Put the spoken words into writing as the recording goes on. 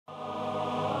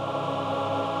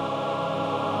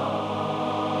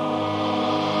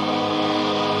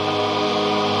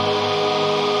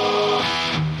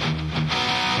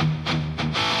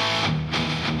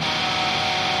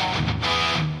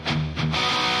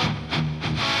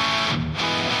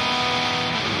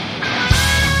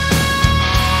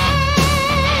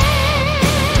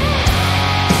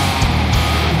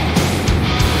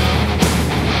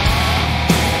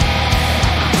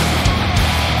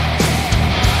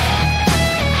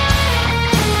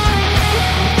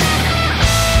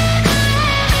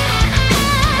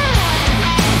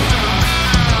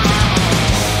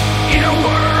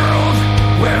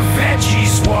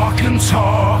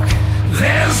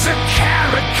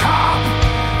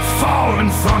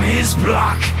going from his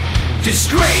block.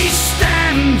 Disgraced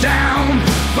and down,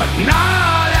 but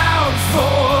not out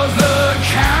for the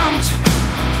count.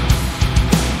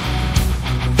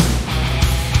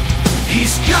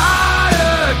 He's got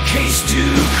a case to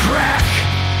crack,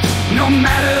 no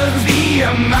matter the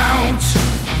amount.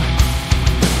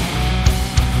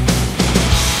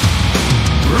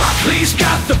 Rockley's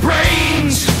got the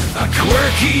brains, a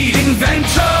quirky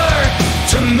inventor.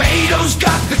 Tomatoes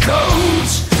got the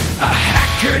codes, a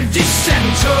hacker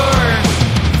dissentor.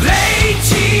 They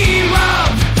team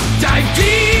up, dive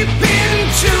deep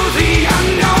into the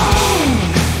unknown.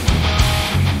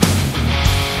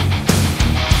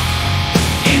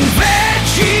 In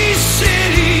Veggie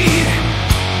City,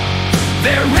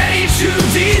 they're ready to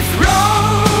dethrone.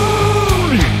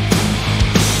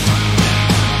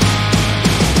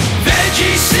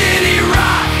 Veggie City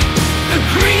rock, the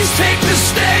greens take the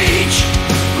stage.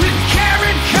 With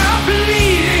carrot cup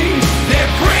leading,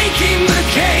 they're breaking the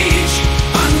cage.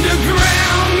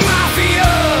 Underground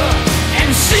mafia and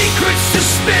secrets to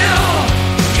spill.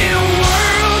 In a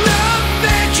world of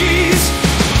veggies,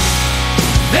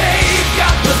 they've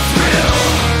got the thrill.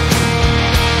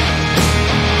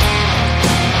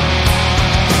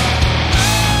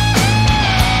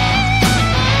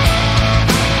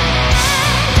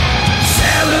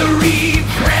 Celery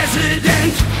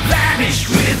President vanished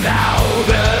without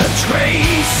a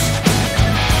trace.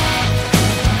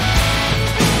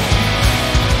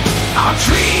 Our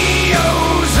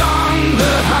trio's on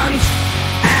the hunt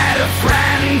at a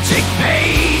frantic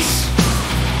pace.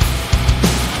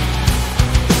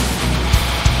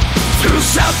 Through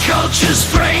subcultures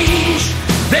strange,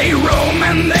 they roam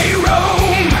and they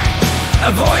roam,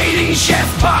 avoiding chef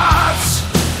bots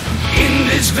in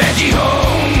this veggie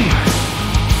home.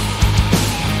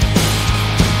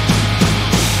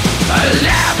 A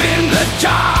lab in the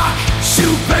dark,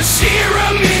 super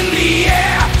serum in the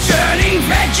air, turning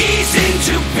veggies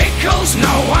into pickles,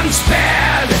 no one's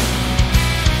spared.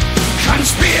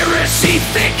 Conspiracy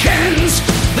thickens,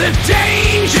 the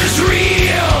danger's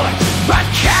real, but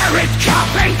carrot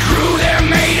cup and crew, they're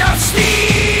made of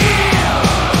steel.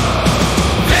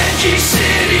 Veggie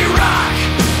City rock,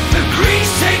 the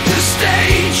greens take the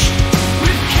stage.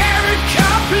 With carrot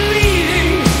cup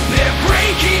leading, they're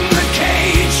breaking the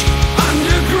cage.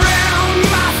 Underground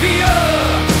mafia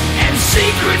and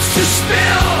secrets to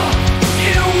spill.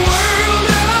 In a world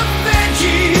of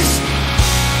veggies,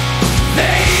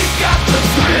 they've got the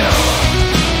thrill.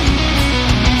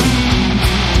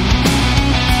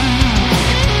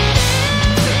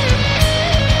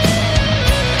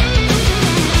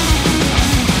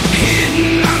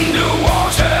 Hidden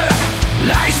underwater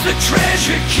lies the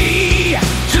treasure key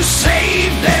to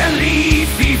save their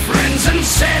leafy friends and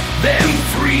set them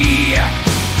free.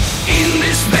 In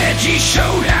this veggie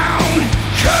showdown,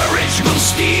 courage will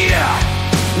steer.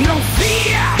 No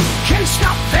fear can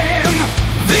stop them.